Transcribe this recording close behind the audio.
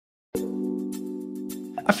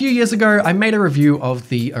A few years ago, I made a review of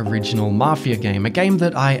the original Mafia game, a game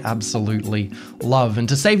that I absolutely love. And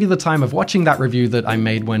to save you the time of watching that review that I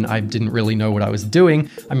made when I didn't really know what I was doing,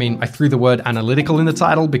 I threw the word analytical in the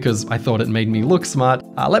title because I thought it made me look smart.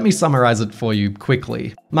 Let me summarize it for you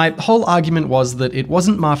quickly. My whole argument was that it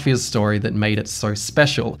wasn't Mafia's story that made it so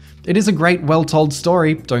special. It is a great, well-told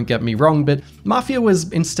story, don't get me wrong, but Mafia was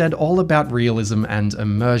instead all about realism and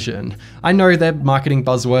immersion. I know they're marketing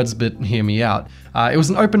buzzwords, but hear me out. It was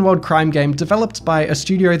an open-world crime game developed by a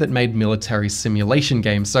studio that made military simulation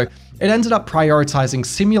games, so it ended up prioritizing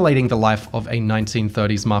simulating the life of a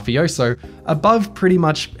 1930s mafioso above pretty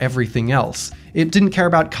much everything else. It didn't care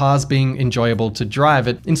about cars being enjoyable to drive,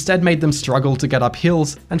 it instead made them struggle to get up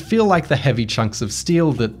hills and feel like the heavy chunks of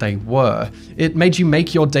steel that they were. It made you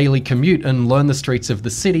make your daily commute and learn the streets of the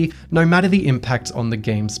city, no matter the impact on the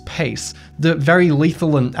game's pace. The very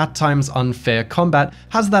lethal and at times unfair combat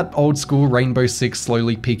has that old school Rainbow Six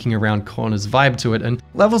slowly peeking around corners vibe to it, and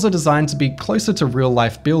levels are designed to be closer to real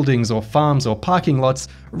life buildings or farms or parking lots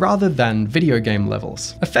rather than video game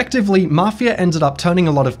levels. Effectively, Mafia ended up turning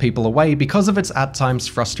a lot of people away because of its at times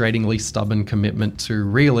frustratingly stubborn commitment to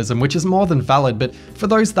realism, which is more than valid, but for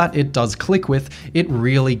those that it does click with, it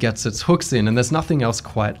really gets its hooks in, and there's nothing else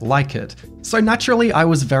quite like it. So naturally, I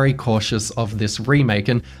was very cautious of this remake,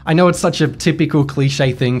 and I know it's such a typical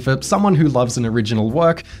cliche thing for someone who loves an original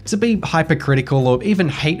work to be hypercritical or even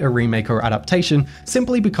hate a remake or adaptation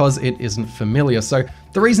simply because it isn't familiar. So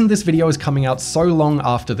the reason this video is coming out so long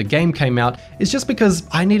after the game came out is just because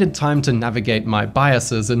I needed time to navigate my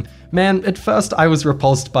biases, and man, at first I was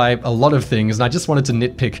repulsed by a lot of things and I just wanted to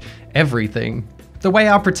nitpick everything. The way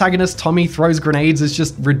our protagonist Tommy throws grenades is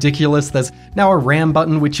just ridiculous. There's now a ram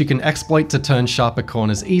button which you can exploit to turn sharper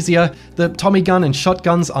corners easier. The Tommy gun and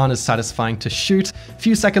shotguns aren't as satisfying to shoot.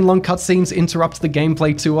 Few second long cutscenes interrupt the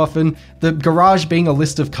gameplay too often. The garage being a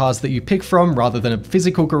list of cars that you pick from rather than a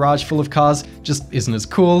physical garage full of cars just isn't as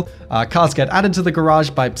cool. Cars get added to the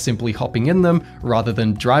garage by simply hopping in them rather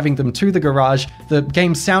than driving them to the garage. The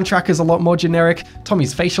game's soundtrack is a lot more generic.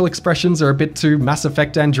 Tommy's facial expressions are a bit too Mass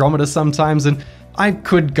Effect Andromeda sometimes, and I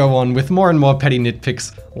could go on with more and more petty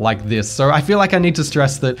nitpicks like this, so I feel like I need to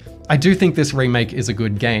stress that I do think this remake is a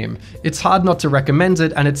good game. It's hard not to recommend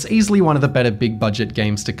it, and it's easily one of the better big budget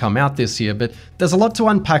games to come out this year, but there's a lot to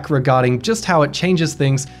unpack regarding just how it changes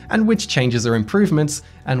things and which changes are improvements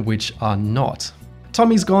and which are not.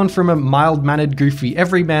 Tommy's gone from a mild-mannered, goofy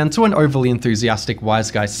everyman to an overly enthusiastic wise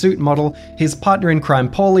guy suit model. His partner in crime,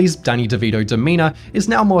 Paulie's Danny DeVito demeanor is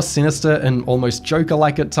now more sinister and almost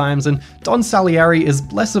Joker-like at times, and Don Salieri is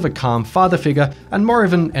less of a calm father figure and more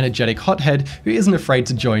of an energetic hothead who isn't afraid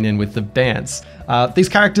to join in with the dance. These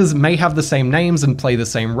characters may have the same names and play the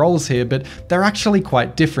same roles here, but they're actually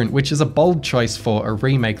quite different, which is a bold choice for a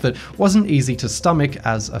remake that wasn't easy to stomach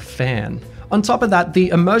as a fan. On top of that, the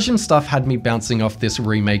immersion stuff had me bouncing off this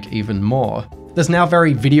remake even more. There's now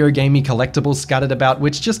very video gamey collectibles scattered about,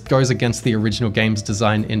 which just goes against the original game's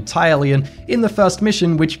design entirely, and in the first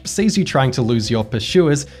mission, which sees you trying to lose your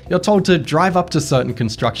pursuers, you're told to drive up to certain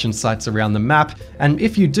construction sites around the map, and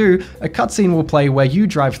if you do, a cutscene will play where you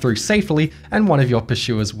drive through safely and one of your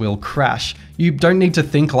pursuers will crash. You don't need to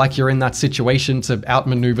think like you're in that situation to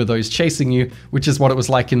outmaneuver those chasing you, which is what it was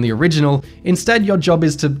like in the original. Instead, your job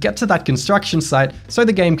is to get to that construction site so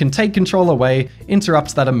the game can take control away,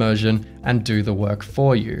 interrupt that immersion, and do the work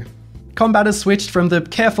for you. Combat has switched from the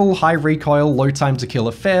careful, high recoil, low time to kill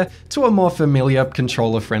affair to a more familiar,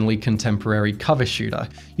 controller-friendly contemporary cover shooter.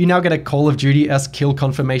 You now get a Call of Duty-esque kill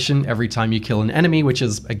confirmation every time you kill an enemy, which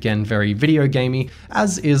is again very video gamey,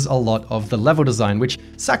 as is a lot of the level design, which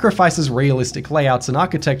sacrifices realistic layouts and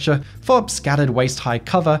architecture for scattered waist-high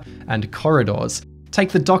cover and corridors.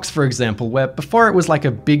 Take the docks for example, where before it was like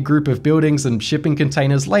a big group of buildings and shipping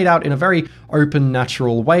containers laid out in a very open,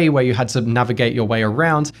 natural way where you had to navigate your way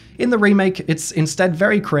around. In the remake, it's instead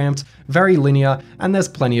very cramped, very linear, and there's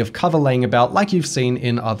plenty of cover laying about like you've seen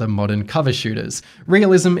in other modern cover shooters.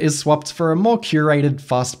 Realism is swapped for a more curated,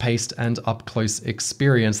 fast-paced, and up-close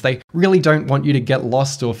experience. They really don't want you to get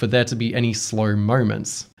lost or for there to be any slow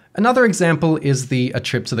moments. Another example is the A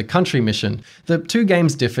Trip to the Country mission. The two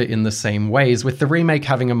games differ in the same ways, with the remake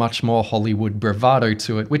having a much more Hollywood bravado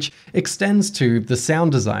to it, which extends to the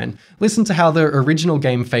sound design. Listen to how the original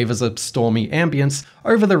game favors a stormy ambience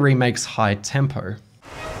over the remake's high tempo.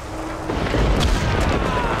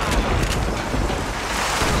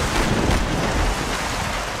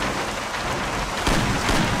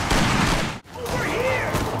 Over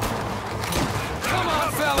here! Come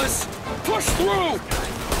on, fellas! Push through!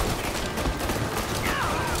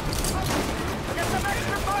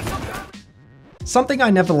 Something I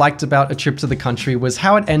never liked about A Trip to the Country was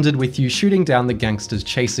how it ended with you shooting down the gangsters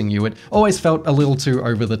chasing you. It always felt a little too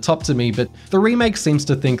over the top to me, but the remake seems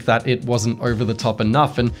to think that it wasn't over the top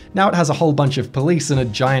enough, and now it has a whole bunch of police in a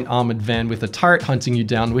giant armored van with a turret hunting you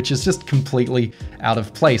down, which is just completely out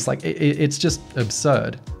of place. Like, it's just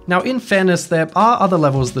absurd. Now, in fairness, there are other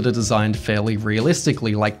levels that are designed fairly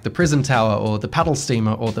realistically, like the prison tower or the paddle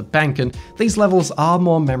steamer or the bank, and these levels are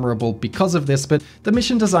more memorable because of this, but the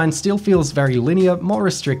mission design still feels very linear, more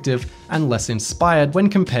restrictive, and less inspired when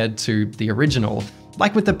compared to the original.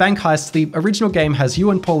 Like with the bank heist, the original game has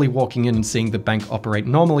you and Paulie walking in and seeing the bank operate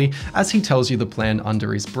normally as he tells you the plan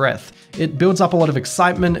under his breath. It builds up a lot of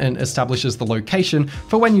excitement and establishes the location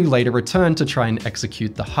for when you later return to try and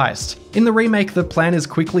execute the heist. In the remake, the plan is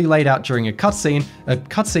quickly laid out during a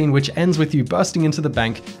cutscene which ends with you bursting into the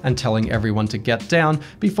bank and telling everyone to get down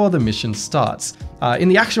before the mission starts. In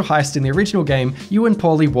the actual heist in the original game, you and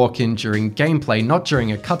Paulie walk in during gameplay, not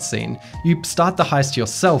during a cutscene. You start the heist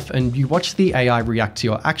yourself and you watch the AI react to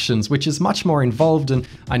your actions, which is much more involved, and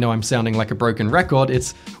I know I'm sounding like a broken record,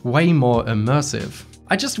 it's way more immersive.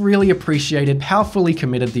 I just really appreciated how fully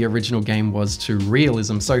committed the original game was to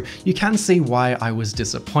realism, so you can see why I was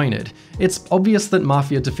disappointed. It's obvious that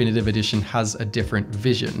Mafia Definitive Edition has a different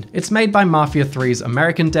vision. It's made by Mafia 3's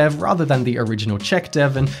American dev rather than the original Czech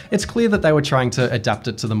dev, and it's clear that they were trying to adapt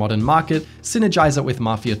it to the modern market, synergize it with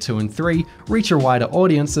Mafia 2 and 3, reach a wider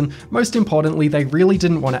audience, and most importantly, they really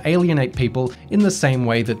didn't want to alienate people in the same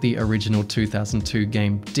way that the original 2002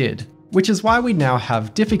 game did. Which is why we now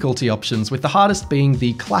have difficulty options, with the hardest being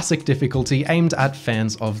the classic difficulty aimed at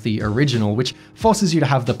fans of the original, which forces you to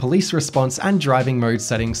have the police response and driving mode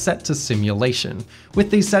settings set to simulation.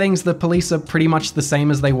 With these settings, the police are pretty much the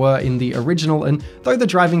same as they were in the original, and though the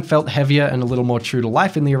driving felt heavier and a little more true to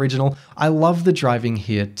life in the original, I love the driving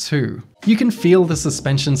here too. You can feel the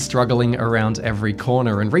suspension struggling around every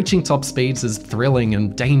corner, and reaching top speeds is thrilling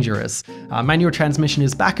and dangerous. Manual transmission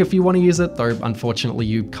is back if you want to use it, though unfortunately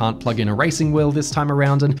you can't plug in a racing wheel this time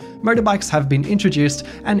around, and motorbikes have been introduced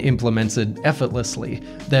and implemented effortlessly.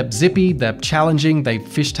 They're zippy, they're challenging, they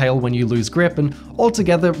fishtail when you lose grip, and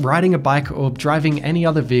altogether riding a bike or driving any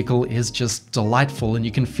other vehicle is just delightful, and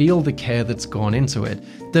you can feel the care that's gone into it.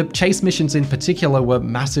 The chase missions in particular were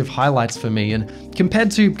massive highlights for me, and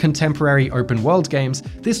compared to contemporary open world games,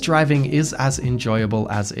 this driving is as enjoyable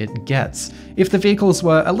as it gets. If the vehicles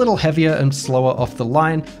were a little heavier and slower off the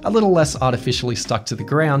line, a little less artificially stuck to the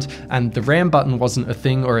ground, and the ram button wasn't a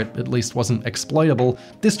thing, or it at least wasn't exploitable,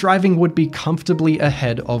 this driving would be comfortably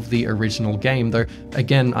ahead of the original game, though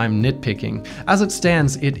again, I'm nitpicking. As it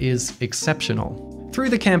stands, it is exceptional. Through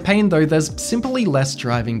the campaign though, there's simply less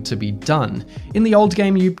driving to be done. In the old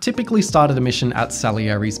game, you typically started a mission at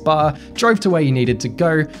Salieri's bar, drove to where you needed to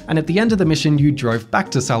go, and at the end of the mission you drove back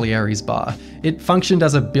to Salieri's bar. It functioned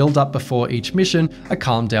as a build-up before each mission, a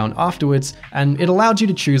calm down afterwards, and it allowed you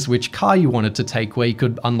to choose which car you wanted to take, where you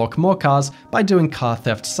could unlock more cars by doing car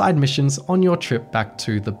theft side missions on your trip back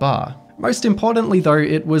to the bar. Most importantly though,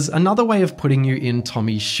 it was another way of putting you in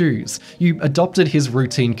Tommy's shoes. You adopted his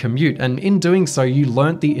routine commute, and in doing so you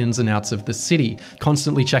learnt the ins and outs of the city,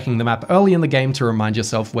 constantly checking the map early in the game to remind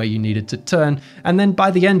yourself where you needed to turn, and then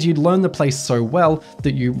by the end you'd learn the place so well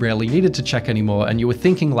that you rarely needed to check anymore, and you were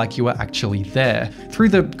thinking like you were actually there. Through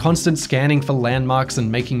the constant scanning for landmarks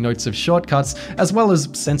and making notes of shortcuts, as well as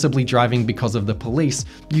sensibly driving because of the police,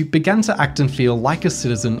 you began to act and feel like a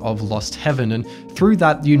citizen of Lost Heaven, and through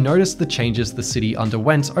that you noticed the changes the city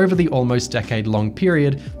underwent over the almost decade-long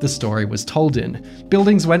period the story was told in.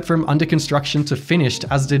 Buildings went from under construction to finished,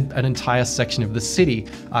 as did an entire section of the city.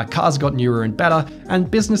 Cars got newer and better,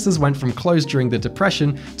 and businesses went from closed during the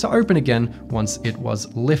Depression to open again once it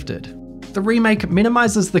was lifted. The remake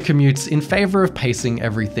minimizes the commutes in favor of pacing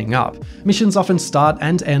everything up. Missions often start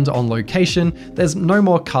and end on location, there's no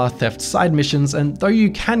more car theft side missions, and though you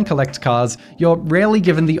can collect cars, you're rarely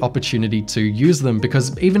given the opportunity to use them,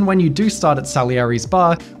 because even when you do start at Salieri's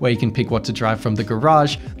bar, where you can pick what to drive from the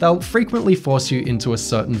garage, they'll frequently force you into a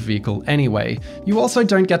certain vehicle anyway. You also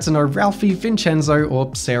don't get to know Ralphie, Vincenzo,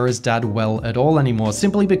 or Sarah's dad well at all anymore,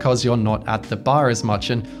 simply because you're not at the bar as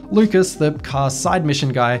much, and Lucas, the car side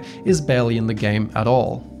mission guy, is barely in the game at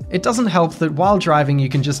all. It doesn't help that while driving you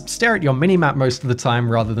can just stare at your minimap most of the time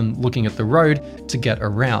rather than looking at the road to get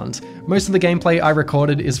around. Most of the gameplay I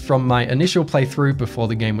recorded is from my initial playthrough before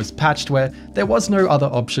the game was patched, where there was no other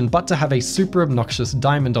option but to have a super obnoxious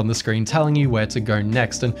diamond on the screen telling you where to go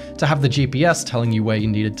next, and to have the GPS telling you where you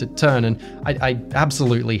needed to turn, and I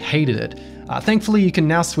absolutely hated it. Thankfully, you can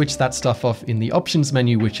now switch that stuff off in the options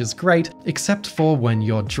menu, which is great, except for when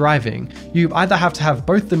you're driving. You either have to have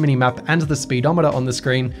both the minimap and the speedometer on the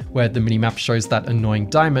screen, where the minimap shows that annoying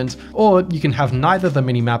diamond, or you can have neither the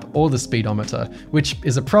minimap or the speedometer, which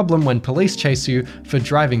is a problem when police chase you for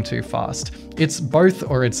driving too fast. It's both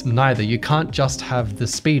or it's neither, you can't just have the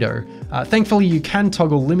speedo. Thankfully, you can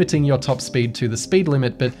toggle limiting your top speed to the speed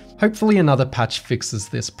limit, but hopefully another patch fixes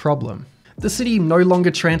this problem. The city no longer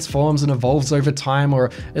transforms and evolves over time, or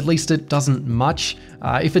at least it doesn't much.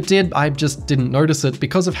 If it did, I just didn't notice it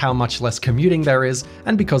because of how much less commuting there is,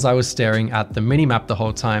 and because I was staring at the minimap the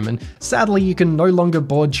whole time, and sadly you can no longer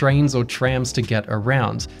board trains or trams to get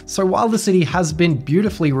around. So while the city has been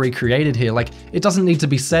beautifully recreated here, like, it doesn't need to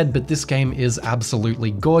be said, but this game is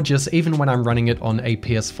absolutely gorgeous, even when I'm running it on a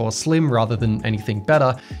PS4 Slim rather than anything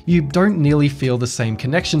better, you don't nearly feel the same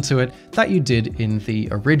connection to it that you did in the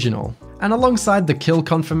original. And alongside the kill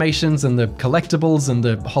confirmations and the collectibles and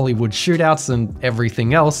the Hollywood shootouts and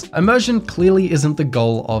everything else, immersion clearly isn't the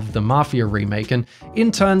goal of the Mafia remake, and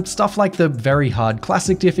in turn, stuff like the very hard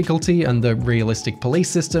classic difficulty and the realistic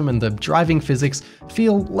police system and the driving physics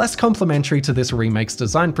feel less complementary to this remake's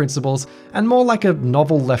design principles and more like a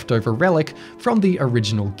novel leftover relic from the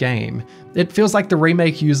original game. It feels like the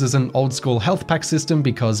remake uses an old school health pack system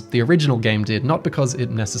because the original game did, not because it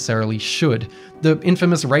necessarily should. The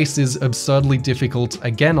infamous race is absurdly difficult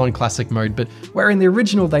again on classic mode, but where in the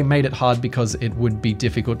original they made it hard because it would be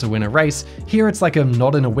difficult to win a race, here it's like a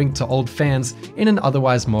nod and a wink to old fans in an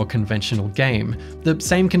otherwise more conventional game. The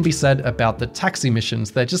same can be said about the taxi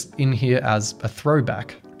missions, they're just in here as a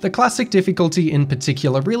throwback. The classic difficulty in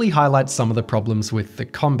particular really highlights some of the problems with the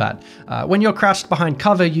combat. When you're crouched behind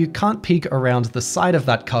cover, you can't peek around the side of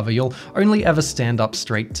that cover, you'll only ever stand up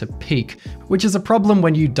straight to peek, which is a problem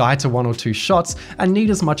when you die to 1 or 2 shots and need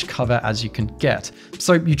as much cover as you can get.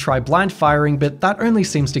 So you try blind firing, but that only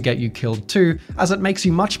seems to get you killed too, as it makes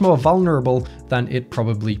you much more vulnerable than it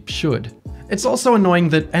probably should. It's also annoying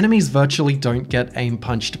that enemies virtually don't get aim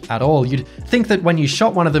punched at all. You'd think that when you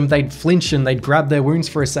shot one of them, they'd flinch and they'd grab their wounds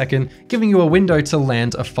for a second, giving you a window to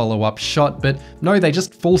land a follow-up shot, but no, they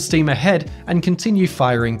just full steam ahead and continue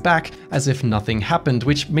firing back as if nothing happened,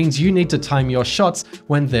 which means you need to time your shots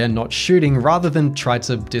when they're not shooting rather than try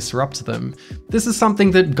to disrupt them. This is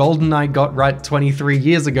something that GoldenEye got right 23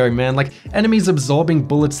 years ago, man. Like, enemies absorbing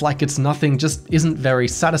bullets like it's nothing just isn't very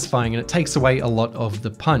satisfying, and it takes away a lot of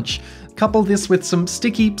the punch. Couple this with some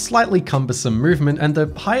sticky, slightly cumbersome movement, and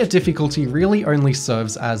the higher difficulty really only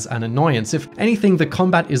serves as an annoyance. If anything, the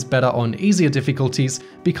combat is better on easier difficulties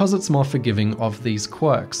because it's more forgiving of these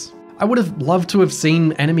quirks. I would have loved to have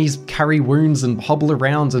seen enemies carry wounds and hobble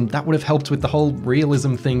around, and that would have helped with the whole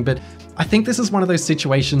realism thing, but I think this is one of those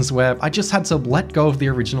situations where I just had to let go of the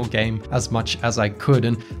original game as much as I could,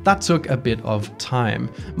 and that took a bit of time.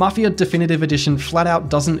 Mafia Definitive Edition flat out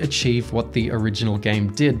doesn't achieve what the original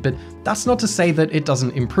game did, but that's not to say that it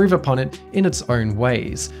doesn't improve upon it in its own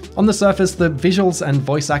ways. On the surface, the visuals and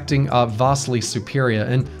voice acting are vastly superior,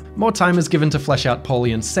 and more time is given to flesh out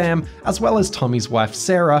Paulie and Sam, as well as Tommy's wife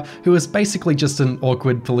Sarah, who is basically just an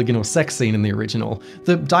awkward polygonal sex scene in the original.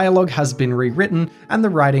 The dialogue has been rewritten, and the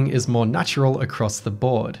writing is more natural across the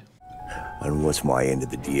board. And what's my end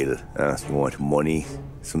of the deal? You want money?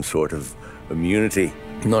 Some sort of immunity?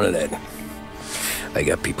 None of that. I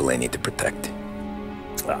got people I need to protect.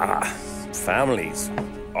 Families.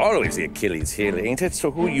 Always the Achilles heel, ain't it? So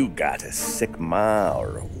who you got? A sick ma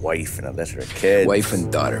or a wife and a litter of kids? Wife and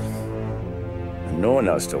daughter. And no one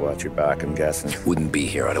else to watch your back, I'm guessing. Wouldn't be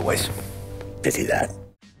here otherwise. Pity that.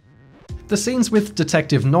 The scenes with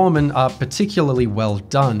Detective Norman are particularly well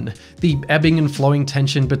done. The ebbing and flowing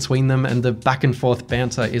tension between them and the back and forth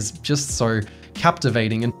banter is just so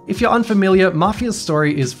captivating. And if you're unfamiliar, Mafia's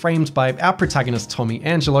story is framed by our protagonist Tommy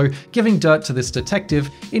Angelo giving dirt to this detective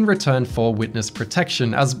in return for witness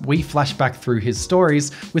protection, as we flash back through his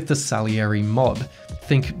stories with the Salieri mob.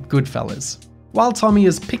 Think Goodfellas. While Tommy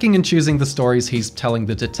is picking and choosing the stories he's telling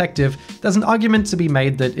the detective, there's an argument to be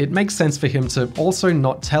made that it makes sense for him to also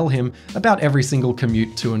not tell him about every single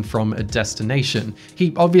commute to and from a destination.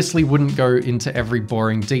 He obviously wouldn't go into every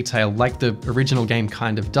boring detail like the original game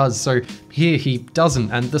kind of does, so here he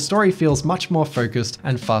doesn't, and the story feels much more focused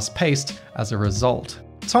and fast-paced as a result.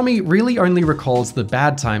 Tommy really only recalls the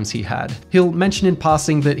bad times he had. He'll mention in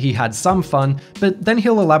passing that he had some fun, but then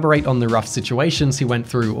he'll elaborate on the rough situations he went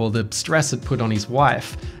through or the stress it put on his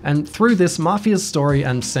wife. And through this, Mafia's story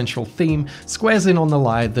and central theme squares in on the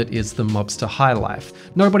lie that is the mobster high life.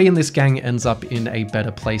 Nobody in this gang ends up in a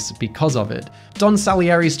better place because of it. Don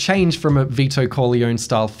Salieri's change from a Vito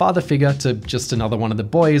Corleone-style father figure to just another one of the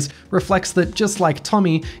boys reflects that just like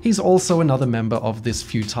Tommy, he's also another member of this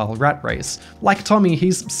futile rat race. Like Tommy,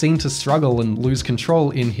 he's seen to struggle and lose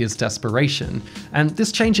control in his desperation. And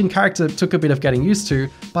this change in character took a bit of getting used to,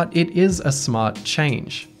 but it is a smart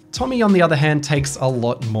change. Tommy, on the other hand, takes a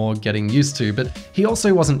lot more getting used to, but he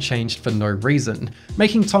also wasn't changed for no reason.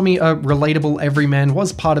 Making Tommy a relatable everyman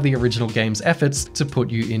was part of the original game's efforts to put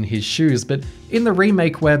you in his shoes, but in the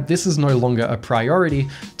remake where this is no longer a priority,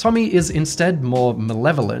 Tommy is instead more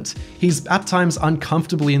malevolent. He's at times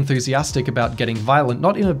uncomfortably enthusiastic about getting violent,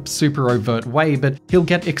 not in a super overt way, but he'll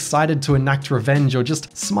get excited to enact revenge or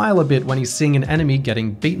just smile a bit when he's seeing an enemy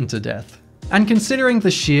getting beaten to death. And considering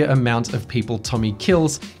the sheer amount of people Tommy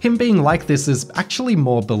kills, him being like this is actually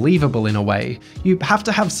more believable in a way. You have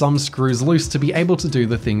to have some screws loose to be able to do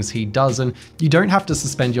the things he does, and you don't have to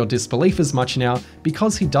suspend your disbelief as much now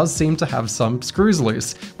because he does seem to have some screws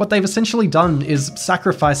loose. What they've essentially done is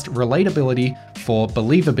sacrificed relatability for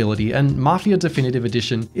believability, and Mafia Definitive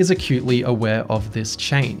Edition is acutely aware of this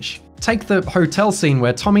change. Take the hotel scene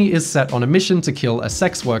where Tommy is set on a mission to kill a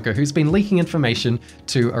sex worker who's been leaking information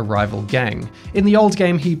to a rival gang. In the old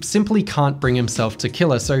game, he simply can't bring himself to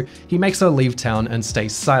kill her, so he makes her leave town and stay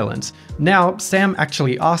silent. Now, Sam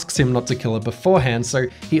actually asks him not to kill her beforehand, so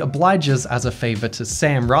he obliges as a favor to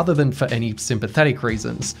Sam rather than for any sympathetic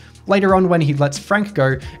reasons. Later on, when he lets Frank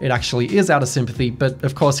go, it actually is out of sympathy, but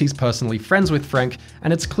of course he's personally friends with Frank,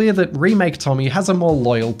 and it's clear that remake Tommy has a more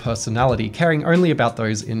loyal personality, caring only about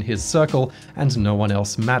those in his circle, and no one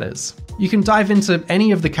else matters. You can dive into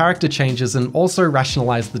any of the character changes and also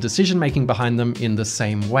rationalize the decision-making behind them in the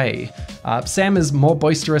same way. Sam is more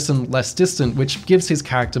boisterous and less distant, which gives his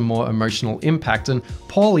character more emotional impact, and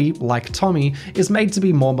Paulie, like Tommy, is made to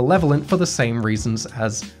be more malevolent for the same reasons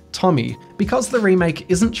as Tommy. Because the remake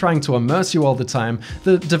isn't trying to immerse you all the time,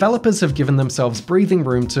 the developers have given themselves breathing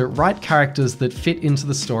room to write characters that fit into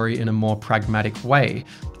the story in a more pragmatic way.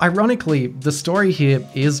 Ironically, the story here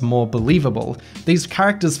is more believable. These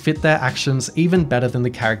characters fit their actions even better than the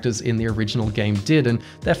characters in the original game did, and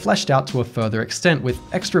they're fleshed out to a further extent with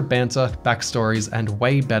extra banter, backstories, and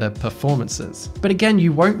way better performances. But again,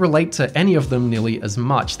 you won't relate to any of them nearly as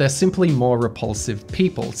much. They're simply more repulsive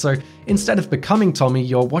people, so instead of becoming Tommy,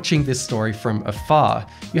 you're watching this story from afar.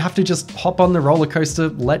 You have to just hop on the roller coaster,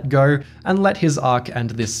 let go, and let his arc and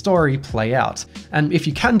this story play out. And if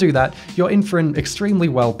you can do that, you're in for an extremely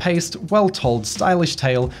well-paced, well-told, stylish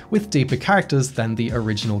tale with deeper characters than the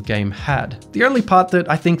original game had. The only part that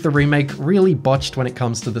I think the remake really botched when it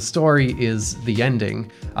comes to the story is the ending.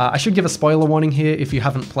 I should give a spoiler warning here if you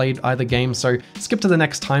haven't played either game, so skip to the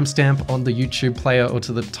next timestamp on the YouTube player or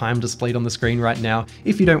to the time displayed on the screen right now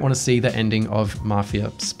if you don't want to see the ending of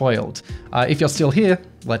Mafia spoiled. If you're still here,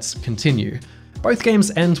 let's continue. Both games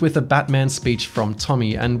end with a Batman speech from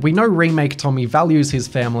Tommy, and we know remake Tommy values his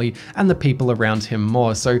family and the people around him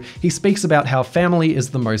more, so he speaks about how family is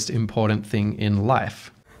the most important thing in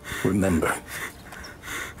life. Remember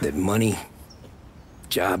that money,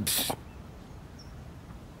 jobs,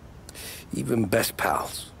 even best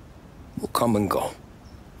pals will come and go.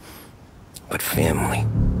 But family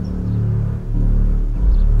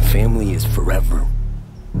is forever.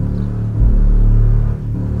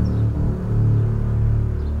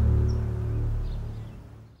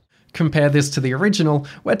 Compare this to the original,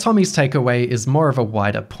 where Tommy's takeaway is more of a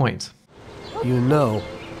wider point. You know,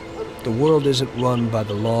 the world isn't run by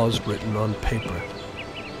the laws written on paper.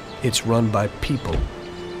 It's run by people.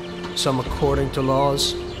 Some according to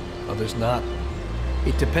laws, others not.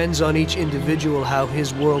 It depends on each individual how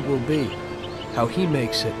his world will be, how he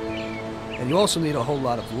makes it. And you also need a whole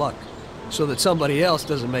lot of luck, so that somebody else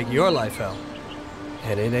doesn't make your life hell.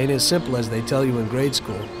 And it ain't as simple as they tell you in grade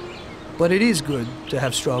school. But it is good to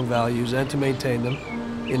have strong values and to maintain them,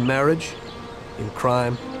 in marriage, in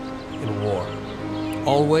crime, in war.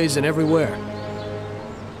 Always and everywhere.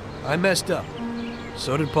 I messed up.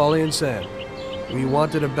 So did Paulie and Sam. We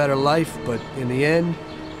wanted a better life, but in the end,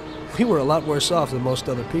 we were a lot worse off than most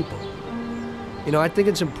other people. You know, I think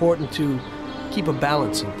it's important to keep a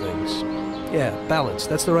balance in things. Yeah, balance,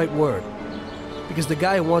 that's the right word. Because the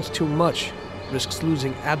guy who wants too much risks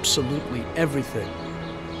losing absolutely everything.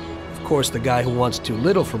 Of course, the guy who wants too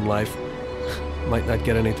little from life might not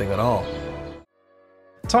get anything at all.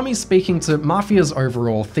 Tommy's speaking to Mafia's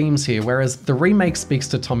overall themes here, whereas the remake speaks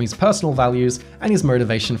to Tommy's personal values and his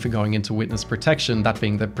motivation for going into witness protection, that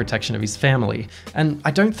being the protection of his family. And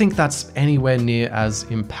I don't think that's anywhere near as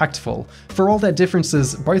impactful. For all their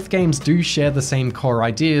differences, both games do share the same core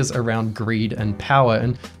ideas around greed and power,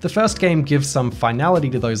 and the first game gives some finality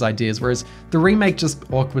to those ideas, whereas the remake just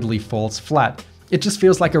awkwardly falls flat. It just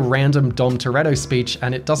feels like a random Dom Toretto speech,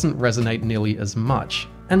 and it doesn't resonate nearly as much.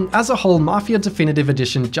 And as a whole, Mafia Definitive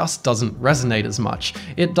Edition just doesn't resonate as much.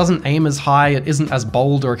 It doesn't aim as high, it isn't as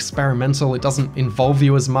bold or experimental, it doesn't involve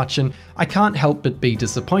you as much, and I can't help but be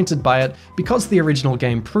disappointed by it because the original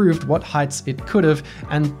game proved what heights it could have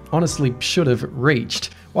and honestly should have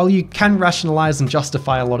reached. While you can rationalize and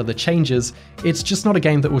justify a lot of the changes, it's just not a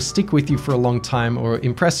game that will stick with you for a long time or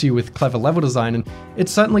impress you with clever level design, and it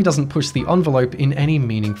certainly doesn't push the envelope in any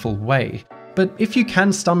meaningful way. But if you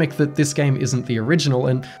can stomach that this game isn't the original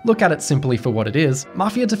and look at it simply for what it is,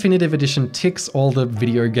 Mafia Definitive Edition ticks all the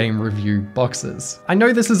video game review boxes. I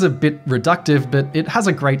know this is a bit reductive, but it has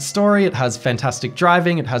a great story, it has fantastic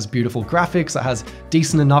driving, it has beautiful graphics, it has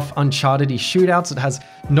decent enough Uncharted-y shootouts, it has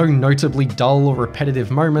no notably dull or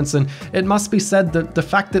repetitive moments, and it must be said that the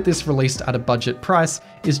fact that this released at a budget price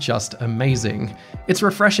is just amazing. It's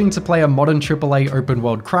refreshing to play a modern AAA open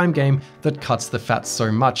world crime game that cuts the fat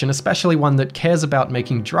so much, and especially one that cares about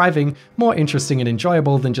making driving more interesting and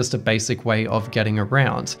enjoyable than just a basic way of getting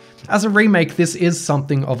around. As a remake, this is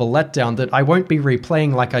something of a letdown that I won't be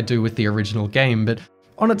replaying like I do with the original game, but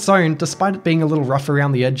on its own, despite it being a little rough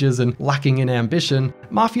around the edges and lacking in ambition,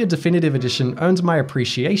 Mafia Definitive Edition earned my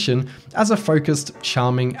appreciation as a focused,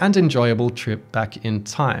 charming, and enjoyable trip back in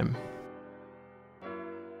time.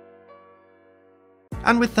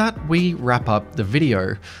 And with that, we wrap up the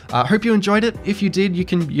video. Hope you enjoyed it. If you did, you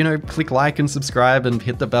can, click like and subscribe and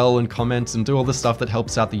hit the bell and comment and do all the stuff that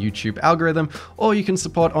helps out the YouTube algorithm, or you can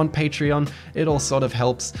support on Patreon. It all sort of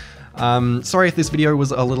helps. Sorry if this video was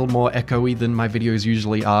a little more echoey than my videos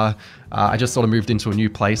usually are. I just sort of moved into a new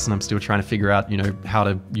place and I'm still trying to figure out, how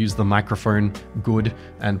to use the microphone good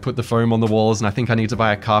and put the foam on the walls, and I think I need to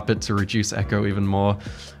buy a carpet to reduce echo even more.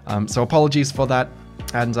 So apologies for that.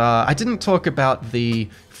 And I didn't talk about the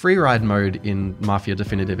freeride mode in Mafia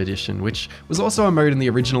Definitive Edition, which was also a mode in the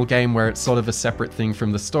original game where it's sort of a separate thing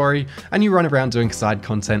from the story, and you run around doing side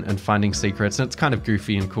content and finding secrets, and it's kind of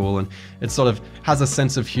goofy and cool, and it sort of has a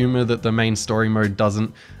sense of humor that the main story mode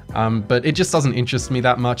doesn't, but it just doesn't interest me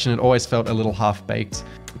that much, and it always felt a little half-baked.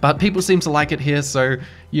 But people seem to like it here, so,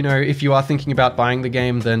 if you are thinking about buying the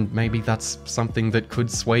game, then maybe that's something that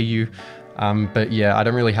could sway you. But yeah, I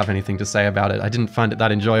don't really have anything to say about it. I didn't find it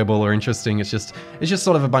that enjoyable or interesting. It's just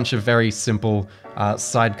sort of a bunch of very simple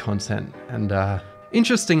side content. And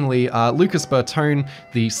interestingly, Lucas Bertone,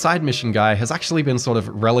 the side mission guy, has actually been sort of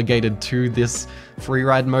relegated to this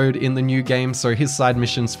freeride mode in the new game. So his side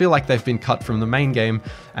missions feel like they've been cut from the main game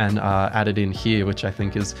and added in here, which I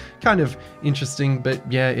think is kind of interesting. But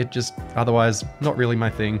yeah, it just otherwise not really my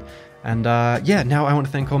thing. And yeah, now I want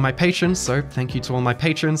to thank all my patrons, so thank you to all my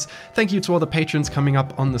patrons. Thank you to all the patrons coming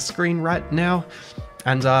up on the screen right now.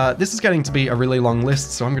 And this is getting to be a really long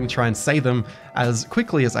list, so I'm going to try and say them as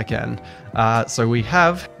quickly as I can. So we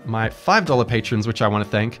have my $5 patrons, which I want to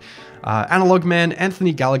thank. Analog Man,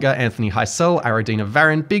 Anthony Gallagher, Anthony Heisel, Aradina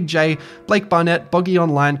Varon, Big J, Blake Barnett, Boggy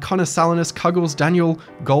Online, Connor Salinas, Cuggles, Daniel,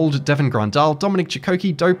 Gold, Devin Grandal, Dominic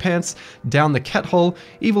Chikoki, Doe Pants, Down the Cat Hole,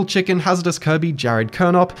 Evil Chicken, Hazardous Kirby, Jared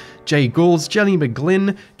Kernop, Jay Gouls, Jenny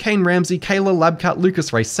McGlynn, Kane Ramsey, Kayla, Labcat,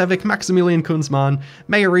 Lucas Ray Sevic, Maximilian Kunzman,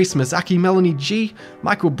 Maya Reese, Mizaki, Melanie G,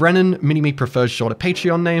 Michael Brennan, Mini-Me prefers shorter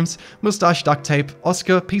Patreon names, Mustache Duct Tape,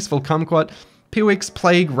 Oscar, Peaceful Kumquat, Pewix,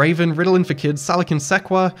 Plague, Raven, Ritalin for Kids, Salakin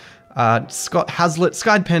Sekwa, Scott Hazlitt,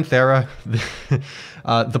 Skied Panthera,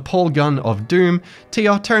 the Paul Gun of Doom,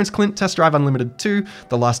 Tia, Terrence Clint, Test Drive Unlimited 2,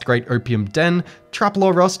 The Last Great Opium Den,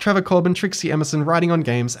 Traplaw Ross, Trevor Corbin, Trixie Emerson, Writing on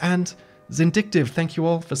Games, and Zindictive. Thank you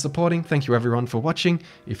all for supporting. Thank you everyone for watching,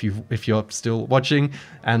 if you're still watching.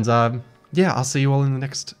 And yeah, I'll see you all in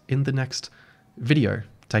the next video.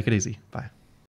 Take it easy. Bye.